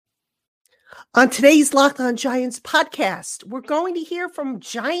On today's Locked On Giants podcast, we're going to hear from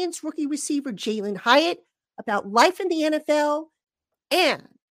Giants rookie receiver Jalin Hyatt about life in the NFL, and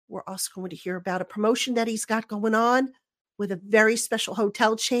we're also going to hear about a promotion that he's got going on with a very special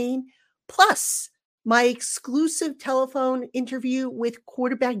hotel chain, plus my exclusive telephone interview with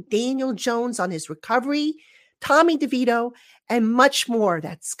quarterback Daniel Jones on his recovery, Tommy DeVito, and much more.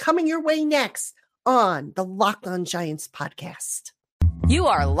 That's coming your way next on the Locked On Giants podcast. You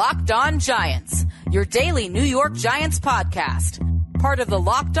are Locked On Giants, your daily New York Giants podcast. Part of the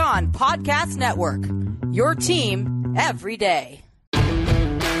Locked On Podcast Network, your team every day.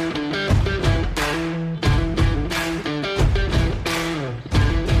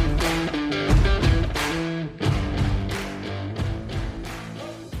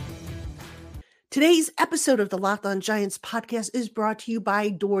 Today's episode of the Locked On Giants podcast is brought to you by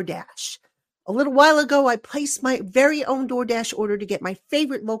DoorDash. A little while ago, I placed my very own DoorDash order to get my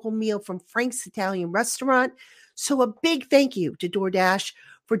favorite local meal from Frank's Italian restaurant. So a big thank you to DoorDash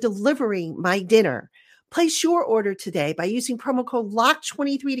for delivering my dinner. Place your order today by using promo code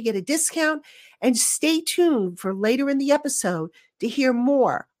LOCK23 to get a discount, and stay tuned for later in the episode to hear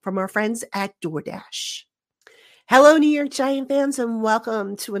more from our friends at DoorDash. Hello, New York Giant fans, and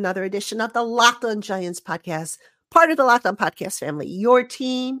welcome to another edition of the Locked On Giants podcast, part of the Locked On Podcast family, your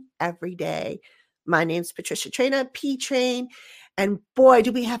team every day. My name's Patricia Traina, P-Train, and boy,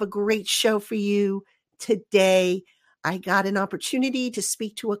 do we have a great show for you today. I got an opportunity to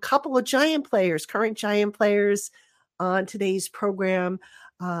speak to a couple of Giant players, current Giant players on today's program.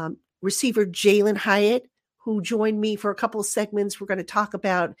 Receiver Jalin Hyatt, who joined me for a couple of segments. We're going to talk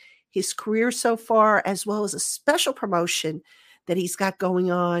about his career so far, as well as a special promotion that he's got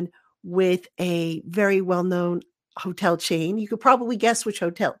going on with a very well-known hotel chain. You could probably guess which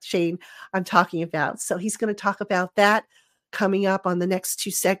hotel chain I'm talking about. So he's going to talk about that coming up on the next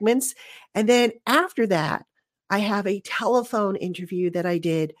two segments. And then after that, I have a telephone interview that I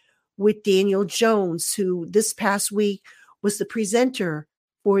did with Daniel Jones, who this past week was the presenter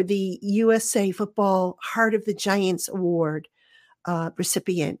for the USA Football Heart of the Giants Award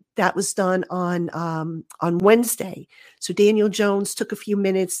recipient. That was done on Wednesday. So Daniel Jones took a few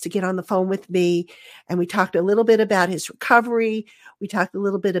minutes to get on the phone with me, and we talked a little bit about his recovery. We talked a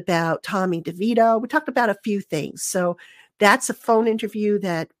little bit about Tommy DeVito. We talked about a few things. So that's a phone interview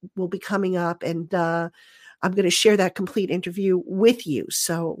that will be coming up, and I'm going to share that complete interview with you.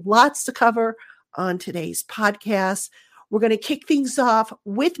 So lots to cover on today's podcast. We're going to kick things off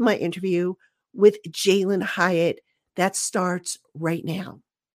with my interview with Jalin Hyatt. That starts right now.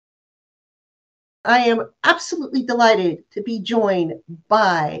 I am absolutely delighted to be joined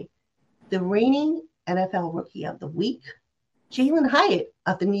by the reigning NFL Rookie of the Week, Jalin Hyatt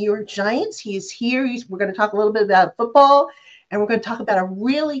of the New York Giants. He is here. We're going to talk a little bit about football, and we're going to talk about a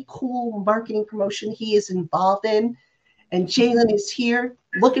really cool marketing promotion he is involved in. And Jalin is here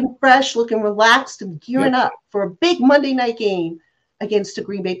looking fresh, looking relaxed, and gearing up for a big Monday night game against the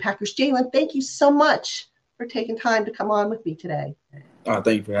Green Bay Packers. Jalin, thank you so much for taking time to come on with me today. Oh,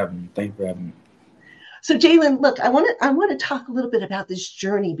 thank you for having me. So Jalin, look, I want to talk a little bit about this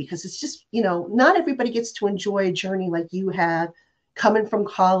journey, because it's just, not everybody gets to enjoy a journey like you have coming from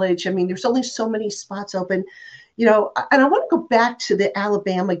college. I mean, there's only so many spots open, and I want to go back to the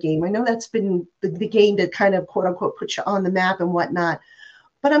Alabama game. I know that's been the game that kind of quote unquote put you on the map and whatnot,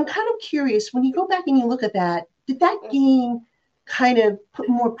 but I'm kind of curious, when you go back and you look at that, did that game kind of put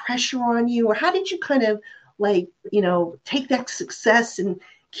more pressure on you, or how did you kind of take that success and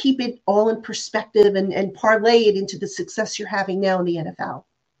keep it all in perspective and parlay it into the success you're having now in the NFL?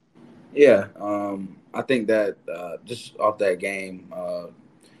 Yeah, I think that just off that game, I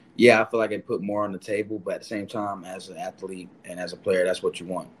feel like it put more on the table. But at the same time, as an athlete and as a player, that's what you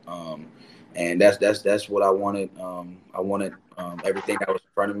want, and that's what I wanted. I wanted everything that was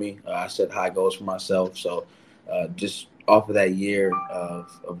in front of me. I set high goals for myself. So just off of that year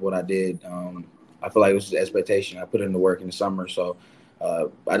of what I did. I feel like it was an expectation. I put in the work in the summer, so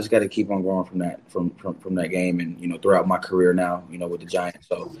I just got to keep on growing from that game, and throughout my career now, with the Giants.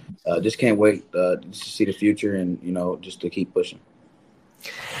 So just can't wait to see the future, and just to keep pushing.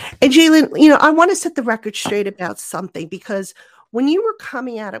 And Jalin, I want to set the record straight about something, because when you were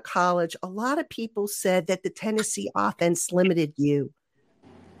coming out of college, a lot of people said that the Tennessee offense limited you.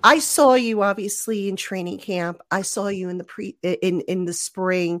 I saw you obviously in training camp. I saw you in the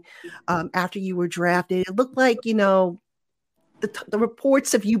spring after you were drafted. It looked like, the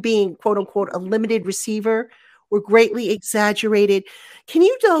reports of you being quote unquote a limited receiver were greatly exaggerated. Can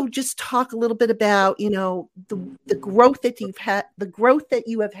you just talk a little bit about, the growth that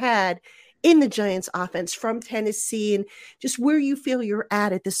you have had in the Giants offense from Tennessee, and just where you feel you're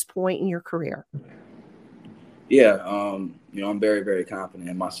at this point in your career? Yeah, I'm very, very confident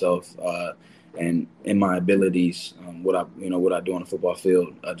in myself and in my abilities. What I do on the football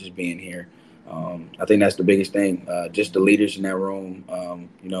field, just being here. I think that's the biggest thing. Just the leaders in that room.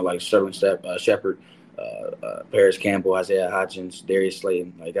 Like Sterling Shepard, Paris Campbell, Isaiah Hodgins, Darius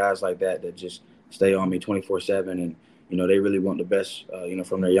Slayton, like guys like that just stay on me 24/7, and they really want the best.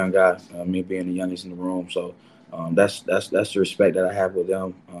 From their young guy, me being the youngest in the room. So that's the respect that I have with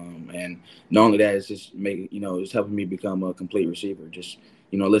them, and not only that, it's just it's helping me become a complete receiver. Just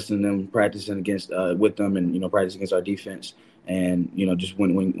listening to them, practicing against with them, and practice against our defense, and just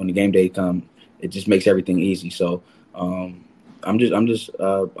when the game day come, it just makes everything easy. So I'm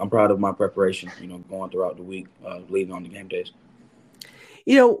proud of my preparation. Going throughout the week, leading on the game days.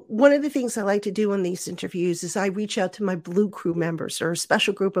 One of the things I like to do in these interviews is I reach out to my Blue Crew members, or a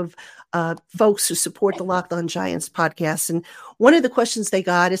special group of folks who support the Locked On Giants podcast. And one of the questions they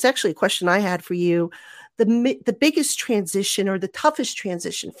got is actually a question I had for you. The biggest transition, or the toughest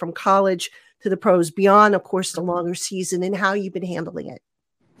transition from college to the pros, beyond, of course, the longer season, and how you've been handling it.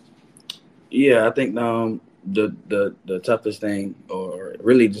 Yeah, I think the toughest thing, or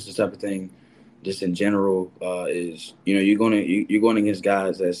really just the toughest thing, just in general, is you're going against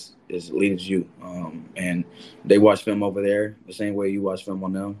guys as elite as you, and they watch film over there the same way you watch film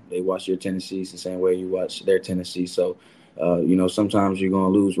on them. They watch your tendencies the same way you watch their tendencies. So, sometimes you're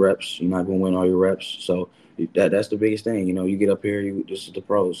going to lose reps. You're not going to win all your reps. So that's the biggest thing. You get up here. This is the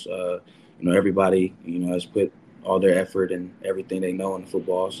pros. Everybody has put all their effort and everything they know in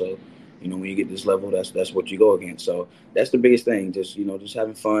football. So. When you get this level, that's what you go against. So that's the biggest thing. Just just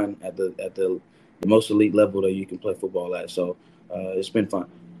having fun at the most elite level that you can play football at. So it's been fun.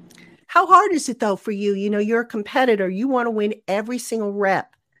 How hard is it though for you? You're a competitor. You want to win every single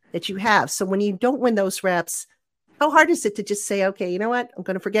rep that you have. So when you don't win those reps, how hard is it to just say, okay, you know what? I'm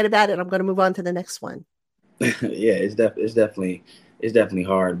going to forget about it. I'm going to move on to the next one. Yeah, it's definitely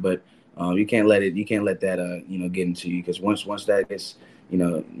hard, but you can't let that get into you, because once that gets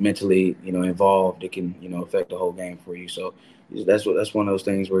mentally involved, it can affect the whole game for you. So that's one of those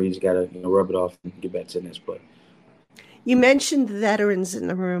things where you just gotta rub it off and get back to the next play. You mentioned the veterans in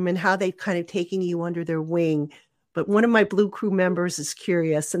the room and how they've kind of taken you under their wing, but one of my Blue Crew members is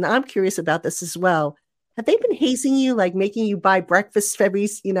curious, and I'm curious about this as well. Have they been hazing you, like making you buy breakfast every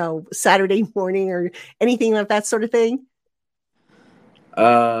Saturday morning or anything like that sort of thing?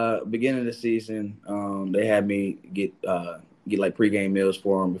 Beginning of the season, they had me get like pregame meals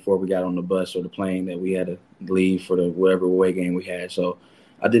for them before we got on the bus or the plane that we had to leave for the whatever away game we had. So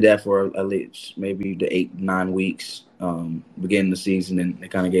I did that for at least maybe the 8-9 weeks beginning the season, and they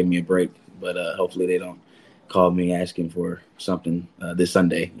kind of gave me a break. But hopefully they don't call me asking for something this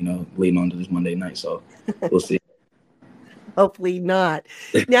Sunday, leading on to this Monday night. So we'll see. Hopefully not.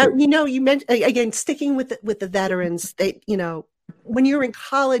 Now, you mentioned, again, sticking with the veterans, they, when you're in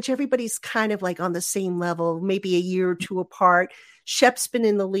college, everybody's kind of like on the same level, maybe a year or two apart. Shep's been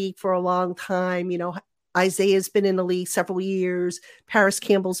in the league for a long time. Isaiah's been in the league several years. Paris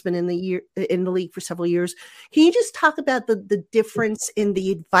Campbell's been in the league for several years. Can you just talk about the difference in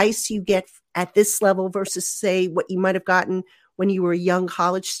the advice you get at this level versus, say, what you might have gotten when you were a young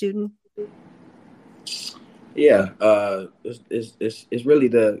college student? Yeah, it's really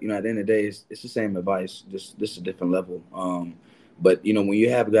at the end of the day, it's the same advice, just a different level. But when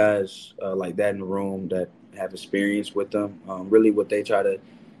you have guys like that in the room that have experience with them, really what they try to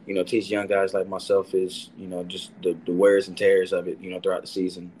teach young guys like myself is just the wears and tears of it throughout the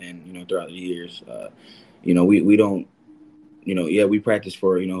season and throughout the years. We don't we practice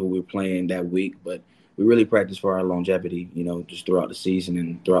for who we're playing that week, but we really practice for our longevity, just throughout the season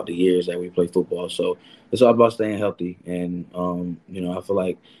and throughout the years that we play football. So it's all about staying healthy. And, I feel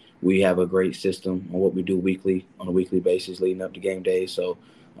like we have a great system on what we do on a weekly basis leading up to game day. So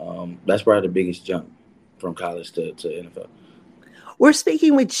that's probably the biggest jump from college to NFL. We're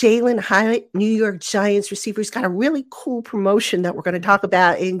speaking with Jalin, Hyatt, New York Giants receiver. He's got a really cool promotion that we're going to talk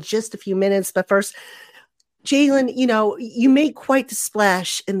about in just a few minutes. But first, Jalin, you made quite the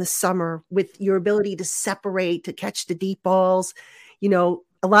splash in the summer with your ability to separate, to catch the deep balls. A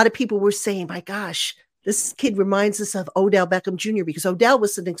lot of people were saying, my gosh, this kid reminds us of Odell Beckham Jr. because Odell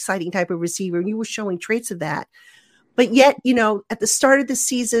was an exciting type of receiver, and you were showing traits of that. But yet, at the start of the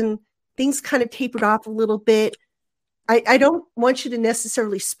season, things kind of tapered off a little bit. I don't want you to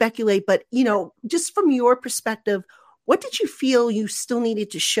necessarily speculate, but, just from your perspective, what did you feel you still needed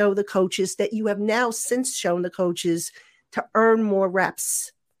to show the coaches that you have now since shown the coaches to earn more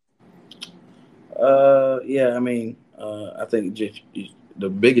reps? I think the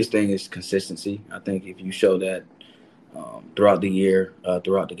biggest thing is consistency. I think if you show that throughout the year,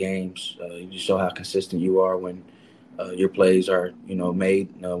 throughout the games, you just show how consistent you are when your plays are,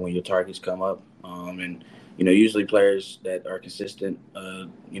 made, when your targets come up. And usually players that are consistent,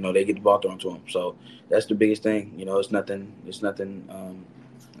 they get the ball thrown to them. So that's the biggest thing. It's nothing. It's nothing.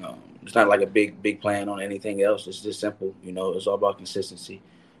 It's not like a big plan on anything else. It's just simple. It's all about consistency.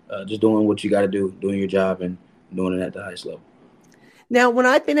 Just doing what you got to do, doing your job, and doing it at the highest level. Now, when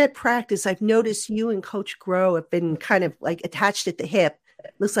I've been at practice, I've noticed you and Coach Groh have been kind of like attached at the hip.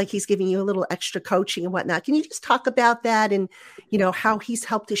 Looks like he's giving you a little extra coaching and whatnot. Can you just talk about that and, how he's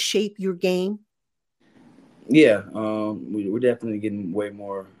helped to shape your game? Yeah, we're definitely getting way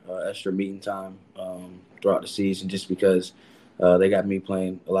more extra meeting time throughout the season just because they got me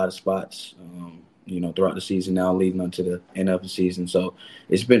playing a lot of spots, throughout the season now leading up to the end of the season. So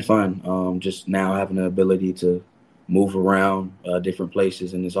it's been fun just now having the ability to move around different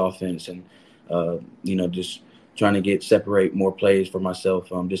places in this offense and, just trying to separate more plays for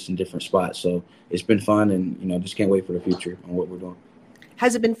myself just in different spots. So it's been fun and, just can't wait for the future on what we're doing.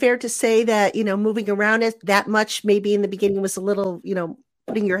 Has it been fair to say that, moving around it that much maybe in the beginning was a little,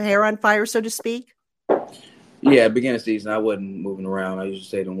 putting your hair on fire, so to speak? Yeah, beginning of the season, I wasn't moving around. I usually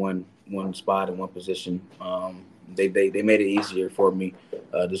stayed in one spot in one position. They made it easier for me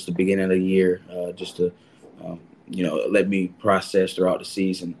just the beginning of the year, just to let me process throughout the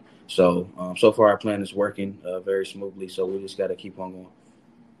season. So so far our plan is working very smoothly. So we just got to keep on going.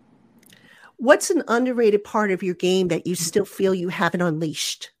 What's an underrated part of your game that you still feel you haven't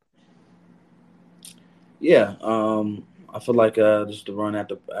unleashed? Yeah, I feel like just the run at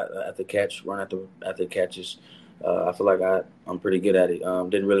the catch, run at the catches. I feel like I'm pretty good at it.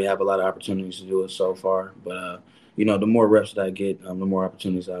 Didn't really have a lot of opportunities to do it so far, but the more reps that I get, the more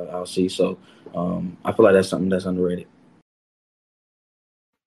opportunities I'll see. So I feel like that's something that's underrated.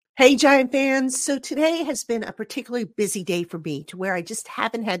 Hey, Giant fans. So today has been a particularly busy day for me to where I just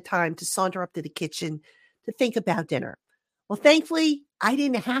haven't had time to saunter up to the kitchen to think about dinner. Well, thankfully, I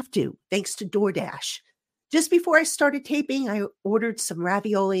didn't have to, thanks to DoorDash. Just before I started taping, I ordered some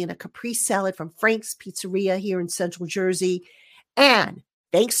ravioli and a caprese salad from Frank's Pizzeria here in Central Jersey. And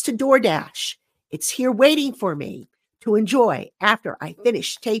thanks to DoorDash, it's here waiting for me to enjoy after I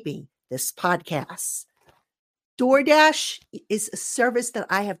finish taping this podcast. DoorDash is a service that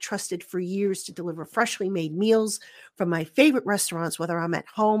I have trusted for years to deliver freshly made meals from my favorite restaurants, whether I'm at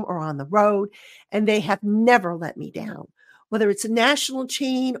home or on the road, and they have never let me down. Whether it's a national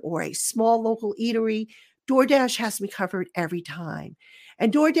chain or a small local eatery, DoorDash has me covered every time.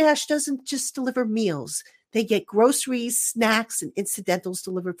 And DoorDash doesn't just deliver meals. They get groceries, snacks, and incidentals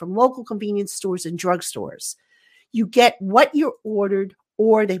delivered from local convenience stores and drugstores. You get what you ordered,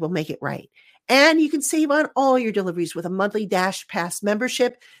 or they will make it right. And you can save on all your deliveries with a monthly Dash Pass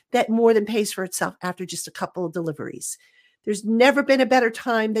membership that more than pays for itself after just a couple of deliveries. There's never been a better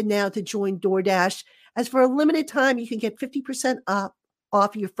time than now to join DoorDash, as for a limited time, you can get 50%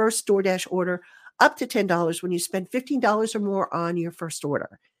 off your first DoorDash order, up to $10 when you spend $15 or more on your first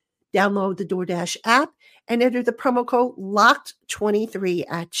order. Download the DoorDash app and enter the promo code LOCKED23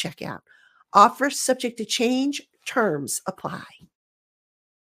 at checkout. Offer subject to change. Terms apply.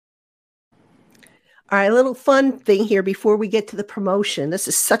 All right, a little fun thing here before we get to the promotion. This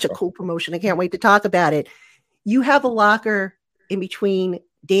is such a cool promotion. I can't wait to talk about it. You have a locker in between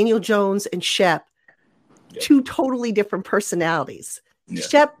Daniel Jones and Shep, two totally different personalities. Yeah.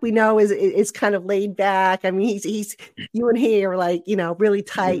 Shep, we know, is kind of laid back. I mean, he's you and he are like, really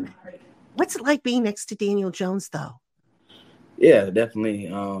tight. What's it like being next to Daniel Jones, though? Yeah, definitely.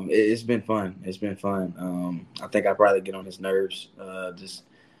 It's been fun. It's been fun. I think I probably get on his nerves. Just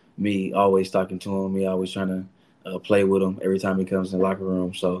me always talking to him, me always trying to play with him every time he comes in the locker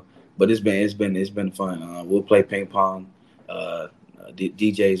room. So, but it's been fun. We'll play ping pong.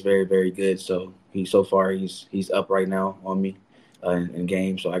 DJ is very, very good. So he's up right now on me in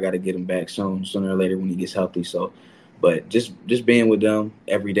games. So I got to get him back sooner or later when he gets healthy. So, but just being with them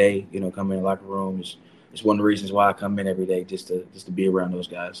every day, coming in the locker room is one of the reasons why I come in every day, just to be around those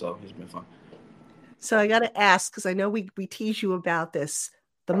guys. So it's been fun. So I got to ask, because I know we tease you about this.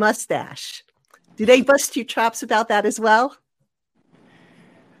 The mustache. Do they bust your chops about that as well?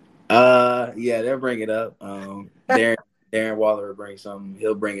 Yeah, they'll bring it up. Darren Waller will bring something.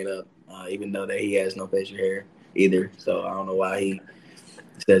 He'll bring it up, even though that he has no facial hair either. So I don't know why he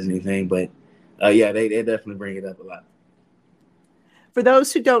says anything, but yeah, they definitely bring it up a lot. For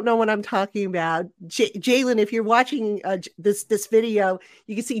those who don't know what I'm talking about, Jalin, if you're watching this video,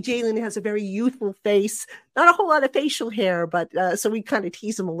 you can see Jalin has a very youthful face, not a whole lot of facial hair, but so we kind of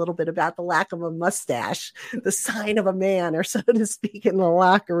tease him a little bit about the lack of a mustache, the sign of a man, or so to speak, in the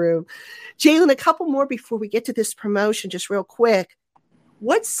locker room. Jalin, a couple more before we get to this promotion, just real quick.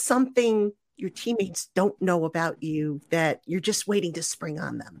 What's something your teammates don't know about you that you're just waiting to spring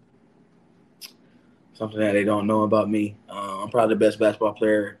on them? Something that they don't know about me. I'm probably the best basketball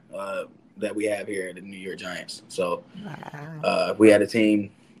player that we have here at the New York Giants. So if we had a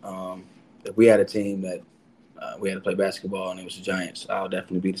team that we had to play basketball and it was the Giants, I'll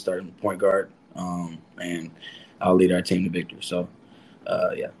definitely be the starting point guard, and I'll lead our team to victory. So,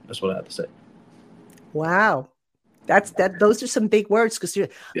 that's what I have to say. Wow. Those are some big words because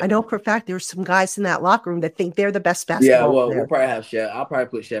I know for a fact there's some guys in that locker room that think they're the best basketball player. We'll probably have Shep. I'll probably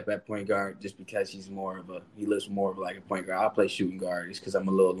put Shep at point guard just because he looks more of like a point guard. I'll play shooting guard just because I'm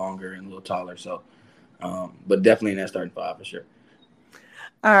a little longer and a little taller. So, but definitely in that starting five for sure.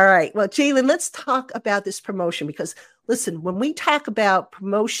 All right. Well, Jalin, let's talk about this promotion because listen, when we talk about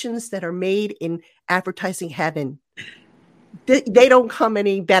promotions that are made in advertising heaven, they don't come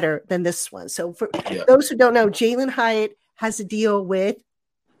any better than this one. So for those who don't know, Jalin Hyatt has a deal with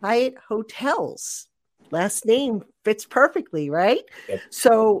Hyatt Hotels. Last name fits perfectly, right? Yep.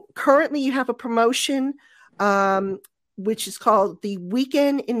 So currently you have a promotion, which is called the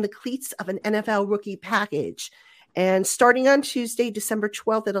Weekend in the Cleats of an NFL Rookie Package. And starting on Tuesday, December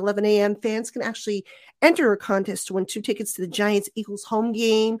 12th at 11 a.m., fans can actually enter a contest to win 2 tickets to the Giants-Eagles home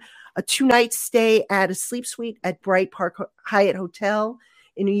game, a 2-night stay at a sleep suite at Bright Park Hyatt Hotel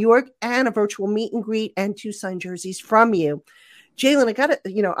in New York, and a virtual meet and greet and 2 signed jerseys from you. Jalin, I got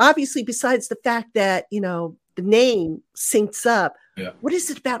to, obviously besides the fact that, the name syncs up, what is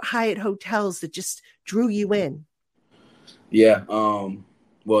it about Hyatt Hotels that just drew you in? Yeah.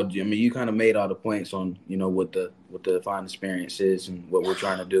 Well, I mean, you kind of made all the points on, what the fine experience is and what we're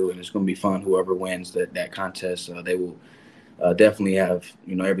trying to do. And it's going to be fun. Whoever wins that contest, they will definitely have,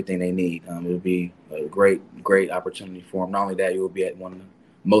 everything they need. It'll be a great opportunity for them. Not only that, you will be at one of the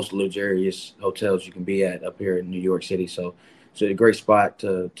most luxurious hotels you can be at up here in New York City. So it's a great spot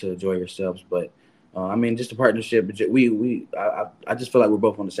to enjoy yourselves. But just a partnership. I just feel like we're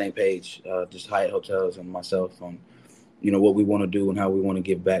both on the same page. Just Hyatt Hotels and myself on, what we want to do and how we want to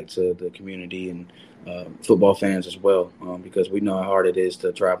give back to the community and football fans as well, because we know how hard it is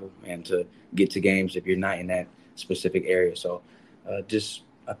to travel and to get to games if you're not in that specific area. So I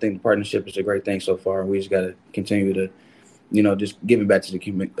think the partnership is a great thing so far. And we just got to continue to, just giving back to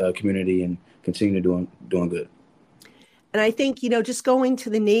the community and continue doing good. And I think, just going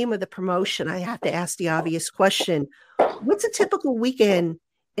to the name of the promotion, I have to ask the obvious question. What's a typical weekend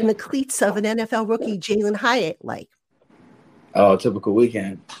in the cleats of an NFL rookie, Jalin Hyatt, like? Oh, typical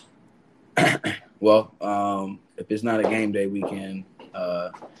weekend. Well, if it's not a game day weekend,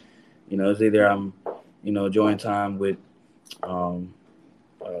 it's either I'm, enjoying time with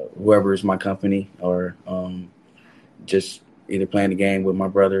whoever is my company or just either playing the game with my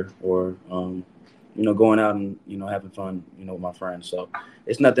brother or, going out and, having fun, with my friends. So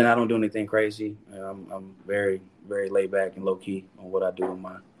it's nothing. I don't do anything crazy. I'm very, very laid back and low key on what I do in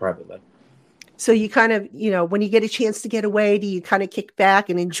my private life. So you kind of, when you get a chance to get away, do you kind of kick back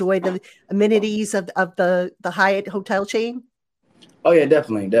and enjoy the amenities of the Hyatt hotel chain? Oh yeah,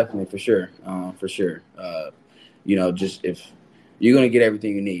 definitely for sure. Just if you're gonna get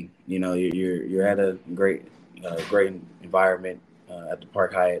everything you need, you're at a great environment at the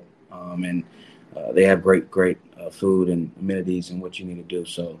Park Hyatt, and they have great food and amenities and what you need to do.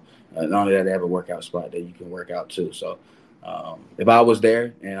 So not only that, they have a workout spot that you can work out too. So if I was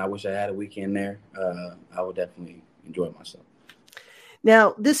there and I wish I had a weekend there, I would definitely enjoy myself.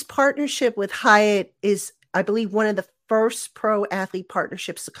 Now, this partnership with Hyatt is, I believe, one of the first pro athlete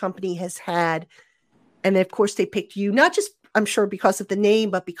partnerships the company has had. And of course, they picked you, not just, I'm sure, because of the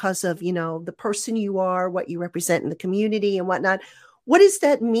name, but because of, the person you are, what you represent in the community and whatnot. What does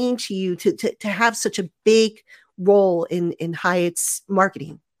that mean to you to have such a big role in Hyatt's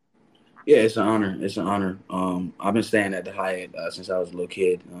marketing? Yeah, it's an honor. It's an honor. I've been staying at the Hyatt since I was a little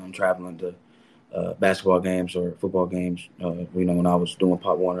kid, traveling to basketball games or football games, when I was doing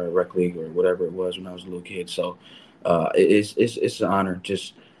Pop Warner or Rec League or whatever it was when I was a little kid. So it's an honor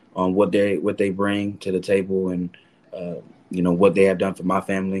just on what they bring to the table and, what they have done for my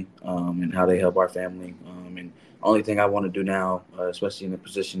family and how they help our family. And only thing I want to do now, especially in the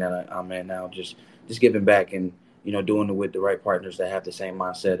position that I'm in now, just giving back and, doing it with the right partners that have the same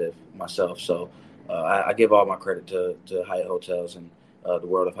mindset of myself. So I give all my credit to Hyatt Hotels and the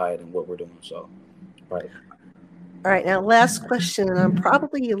world of Hyatt and what we're doing. So, right. All right, now last question, and I'm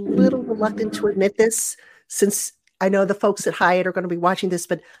probably a little reluctant to admit this since I know the folks at Hyatt are going to be watching this,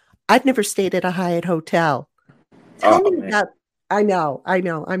 but I've never stayed at a Hyatt hotel. Tell Oh me man. about, I know,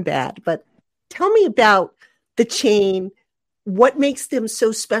 I'm bad, but tell me about the chain. What makes them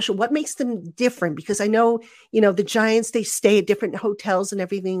so special? What makes them different? Because I know, the Giants, they stay at different hotels and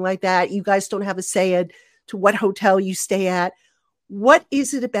everything like that. You guys don't have a say to what hotel you stay at. What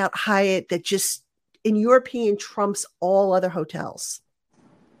is it about Hyatt that just, in your opinion, trumps all other hotels?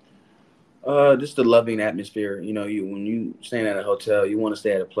 Just the loving atmosphere. You when you staying at a hotel, you want to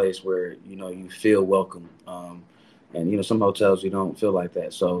stay at a place where you feel welcome. And some hotels you don't feel like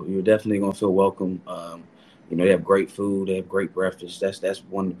that, so you're definitely gonna feel welcome. They have great food, they have great breakfast. That's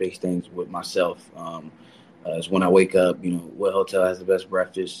one of the big things with myself. Is when I wake up, what hotel has the best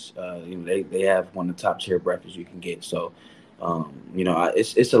breakfast? They have one of the top tier breakfasts you can get. So,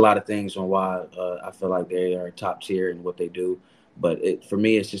 it's a lot of things on why I feel like they are top tier in what they do. But for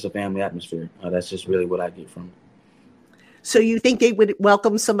me, it's just a family atmosphere. That's just really what I get from it. So you think they would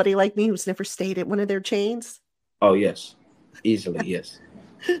welcome somebody like me who's never stayed at one of their chains? Oh yes, easily yes.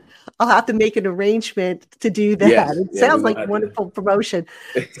 I'll have to make an arrangement to do that. Yes, It yeah, sounds we're like gonna have wonderful promotion.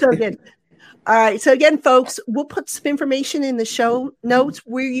 So again, all right. So again, folks, we'll put some information in the show notes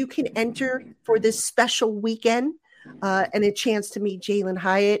where you can enter for this special weekend and a chance to meet Jalin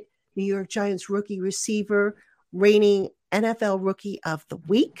Hyatt, New York Giants rookie receiver, reigning NFL Rookie of the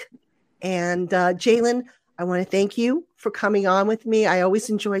Week. And Jalin, I want to thank you for coming on with me. I always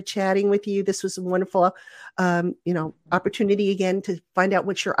enjoy chatting with you. This was a wonderful, opportunity again to find out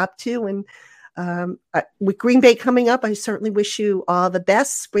what you're up to. And with Green Bay coming up, I certainly wish you all the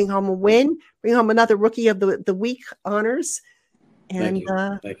best. Bring home a win. Bring home another Rookie of the Week honors. And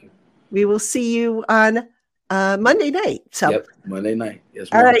Thank you. we will see you on Monday night. So, yep, Monday night. Yes,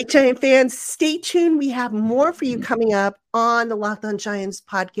 all right, Giant fans, stay tuned. We have more for you coming up on the Locked On Giants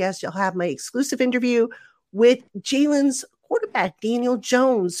podcast. You'll have my exclusive interview with Jalin's quarterback, Daniel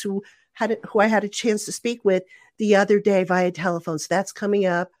Jones, who I had a chance to speak with the other day via telephone. So that's coming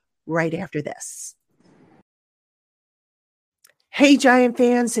up right after this. Hey, Giant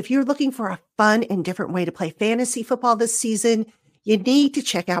fans, if you're looking for a fun and different way to play fantasy football this season, you need to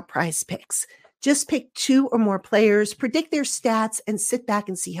check out Prize Picks. Just pick 2 or more players, predict their stats, and sit back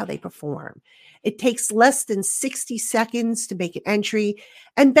and see how they perform. It takes less than 60 seconds to make an entry.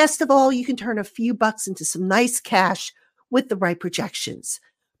 And best of all, you can turn a few bucks into some nice cash with the right projections.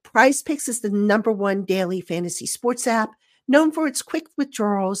 Prize Picks is the #1 daily fantasy sports app, known for its quick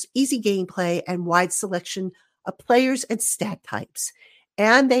withdrawals, easy gameplay, and wide selection of players and stat types.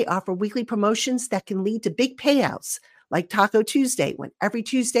 And they offer weekly promotions that can lead to big payouts, like Taco Tuesday, when every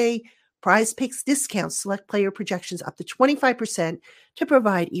Tuesday, Prize Picks discounts select player projections up to 25% to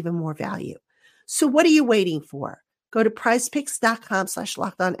provide even more value. So what are you waiting for? Go to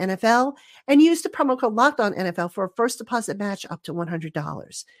prizepicks.com/LockedOnNFL and use the promo code LockedOnNFL for a first deposit match up to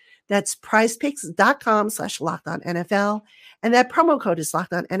 $100. That's prizepicks.com/LockedOnNFL. And that promo code is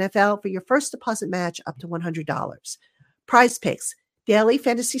LockedOnNFL for your first deposit match up to $100. Prize Picks, daily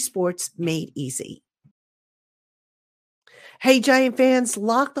fantasy sports made easy. Hey, Giant fans,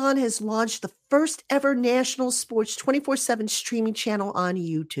 Locked On has launched the first ever national sports 24/7 streaming channel on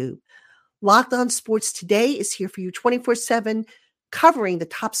YouTube. Locked On Sports Today is here for you 24/7, covering the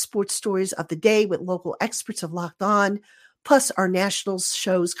top sports stories of the day with local experts of Locked On, plus our national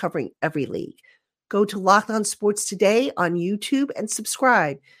shows covering every league. Go to Locked On Sports Today on YouTube and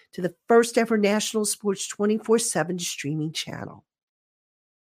subscribe to the first ever national sports 24/7 streaming channel.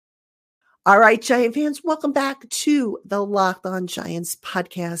 All right, Giant fans, welcome back to the Locked On Giants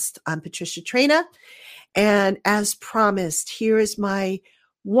podcast. I'm Patricia Traina, and as promised, here is my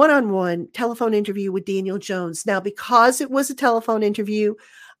one-on-one telephone interview with Daniel Jones. Now, because it was a telephone interview,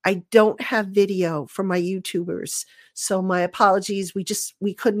 I don't have video for my YouTubers, so my apologies. We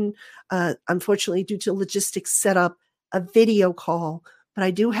couldn't, unfortunately, due to logistics, set up a video call, but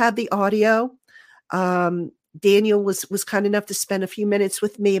I do have the audio. Daniel was kind enough to spend a few minutes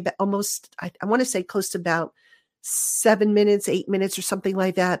with me, about almost, I want to say close to about 7 minutes, 8 minutes or something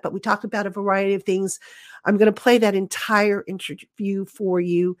like that. But we talked about a variety of things. I'm going to play that entire interview for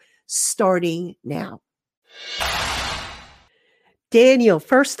you starting now. Daniel,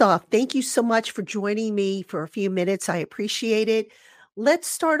 first off, thank you so much for joining me for a few minutes. I appreciate it. Let's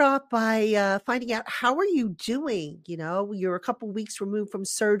start off by finding out, how are you doing? You're a couple weeks removed from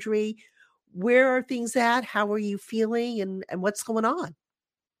surgery. Where are things at? How are you feeling, and what's going on?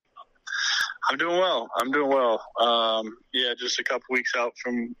 I'm doing well. Just a couple weeks out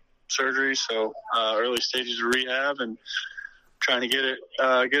from surgery, so early stages of rehab, and trying to get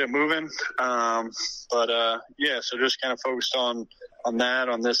it moving. So just kind of focused on that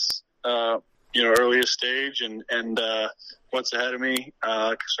on this earliest stage and what's ahead of me.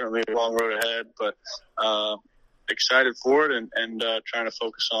 Certainly a long road ahead, but excited for it and trying to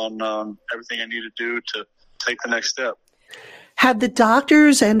focus on everything I need to do to take the next step. Have the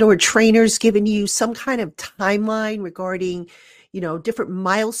doctors and or trainers given you some kind of timeline regarding, different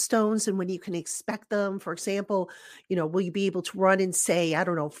milestones and when you can expect them? For example, will you be able to run in, say,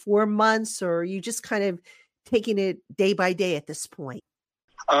 4 months, or are you just kind of taking it day by day at this point?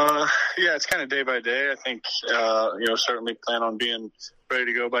 It's kind of day by day. I think, certainly plan on being ready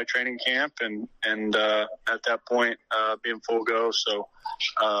to go by training camp and at that point, being full go. So,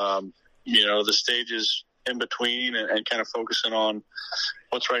 the stages in between and kind of focusing on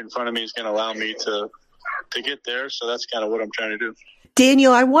what's right in front of me is going to allow me to get there. So that's kind of what I'm trying to do.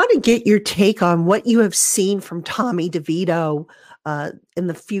 Daniel, I want to get your take on what you have seen from Tommy DeVito in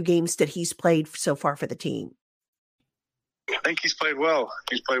the few games that he's played so far for the team. I think he's played well.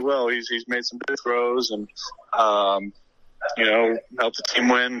 He's made some big throws and, helped the team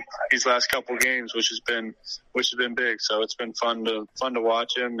win these last couple games, which has been big. So it's been fun to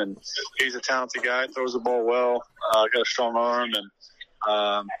watch him. And he's a talented guy, throws the ball well, got a strong arm,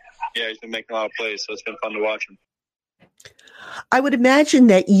 and he's been making a lot of plays. So it's been fun to watch him. I would imagine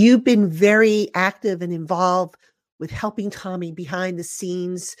that you've been very active and involved with helping Tommy behind the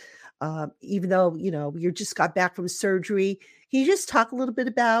scenes. Even though, you just got back from surgery. Can you just talk a little bit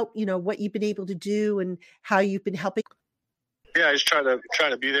about, what you've been able to do and how you've been helping? Yeah, I just try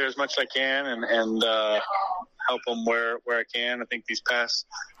to be there as much as I can and help him where I can. I think these past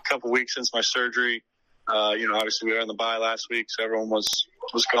couple weeks since my surgery, obviously we were on the bye last week, so everyone was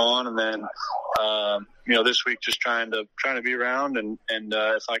gone. And then, this week just trying to be around and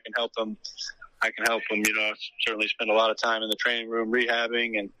if I can help him, I can help him. Certainly spend a lot of time in the training room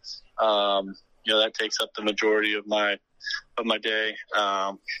rehabbing, and that takes up the majority of my day.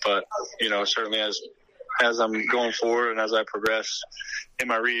 But certainly as I'm going forward and as I progress in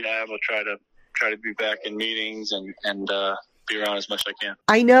my rehab, I'll try to be back in meetings and be around as much as I can.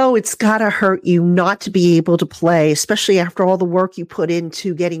 I know it's gotta hurt you not to be able to play, especially after all the work you put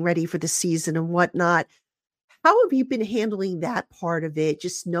into getting ready for the season and whatnot. How have you been handling that part of it?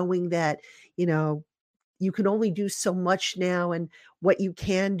 Just knowing that, you can only do so much now, and what you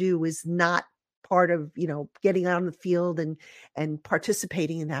can do is not part of, getting out on the field and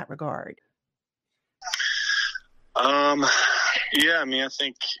participating in that regard. I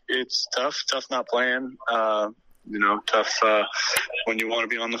think it's tough not playing, tough when you want to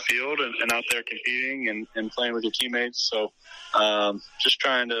be on the field and out there competing and playing with your teammates. So just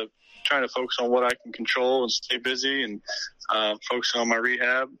trying to focus on what I can control and stay busy and focus on my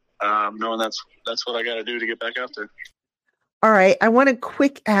rehab, knowing that's what I got to do to get back out there. All right. I want to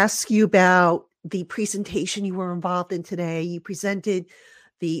quick ask you about the presentation you were involved in today. You presented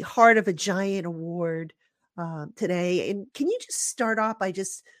the Heart of a Giant Award today. And can you just start off by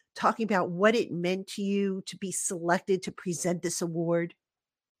just talking about what it meant to you to be selected to present this award?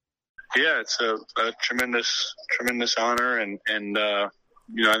 Yeah, it's a tremendous honor. And I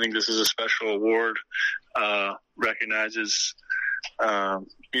think this is a special award, recognizes, a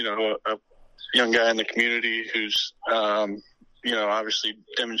young guy in the community who's, obviously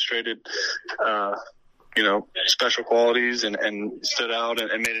demonstrated, special qualities and stood out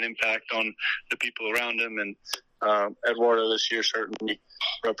and made an impact on the people around him. And Eduardo this year certainly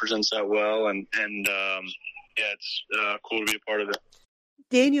represents that well. And it's cool to be a part of it.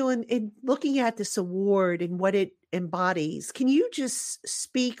 Daniel, in looking at this award and what it embodies, can you just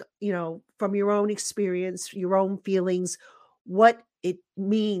speak, from your own experience, your own feelings, what it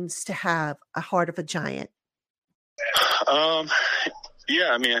means to have a Heart of a Giant?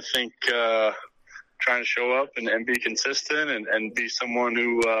 I think trying to show up and be consistent and be someone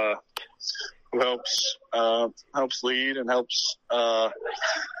who helps lead and helps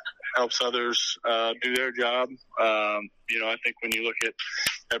others do their job. I think when you look at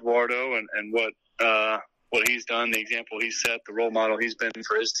Eduardo and what he's done, the example he's set, the role model he's been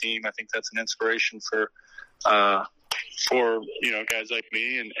for his team, I think that's an inspiration for guys like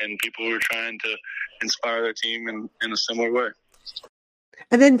me and people who are trying to inspire their team in a similar way.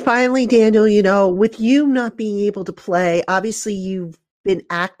 And then finally, Daniel, with you not being able to play, obviously you've been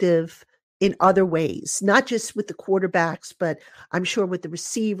active in other ways, not just with the quarterbacks, but I'm sure with the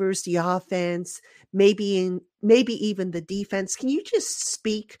receivers, the offense, maybe even the defense. Can you just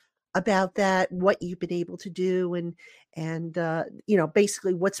speak about that, what you've been able to do and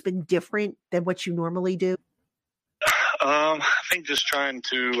basically what's been different than what you normally do? I think just trying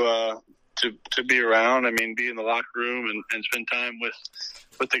to to be around. I mean, be in the locker room and spend time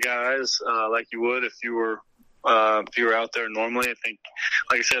with the guys like you would if you were out there normally. I think,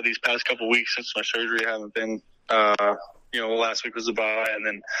 like I said, these past couple of weeks since my surgery, I haven't been. Last week was a bye, and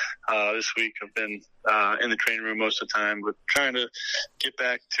then this week I've been in the training room most of the time, but trying to get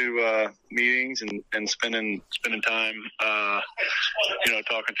back to meetings and spending time,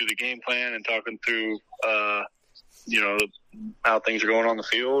 talking through the game plan and talking through, how things are going on the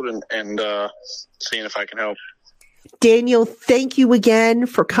field and seeing if I can help. Daniel, thank you again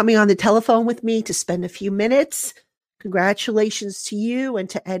for coming on the telephone with me to spend a few minutes. Congratulations to you and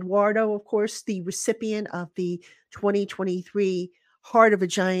to Eduardo, of course, the recipient of the 2023 Heart of a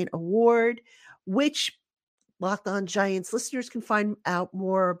Giant Award, which Locked On Giants listeners can find out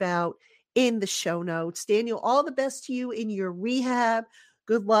more about in the show notes. Daniel, all the best to you in your rehab.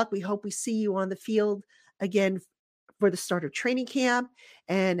 Good luck. We hope we see you on the field again for the start of training camp,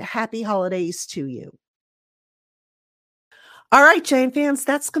 and happy holidays to you. All right, Giant fans,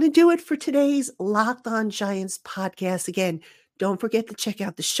 that's going to do it for today's Locked On Giants podcast. Again, don't forget to check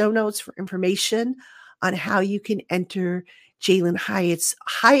out the show notes for information on how you can enter Jalin Hyatt's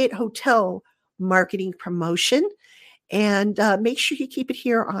Hyatt Hotel marketing promotion. And make sure you keep it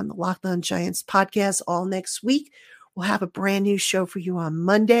here on the Locked On Giants podcast all next week. We'll have a brand new show for you on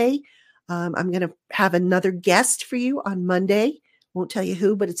Monday. I'm going to have another guest for you on Monday. Won't tell you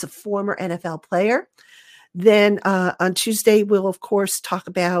who, but it's a former NFL player. Then on Tuesday, we'll, of course, talk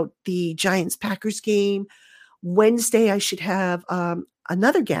about the Giants-Packers game. Wednesday, I should have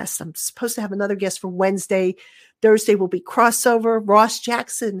another guest. I'm supposed to have another guest for Wednesday. Thursday will be crossover. Ross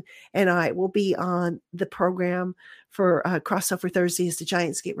Jackson and I will be on the program for crossover Thursday as the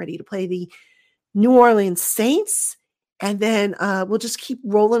Giants get ready to play the New Orleans Saints. And then we'll just keep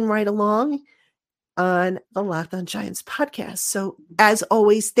rolling right along on the Locked On Giants podcast. So as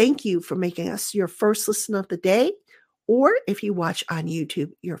always, thank you for making us your first listen of the day, or if you watch on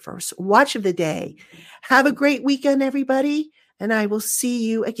YouTube, your first watch of the day. Have a great weekend, everybody, and I will see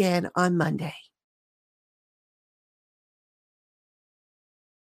you again on Monday.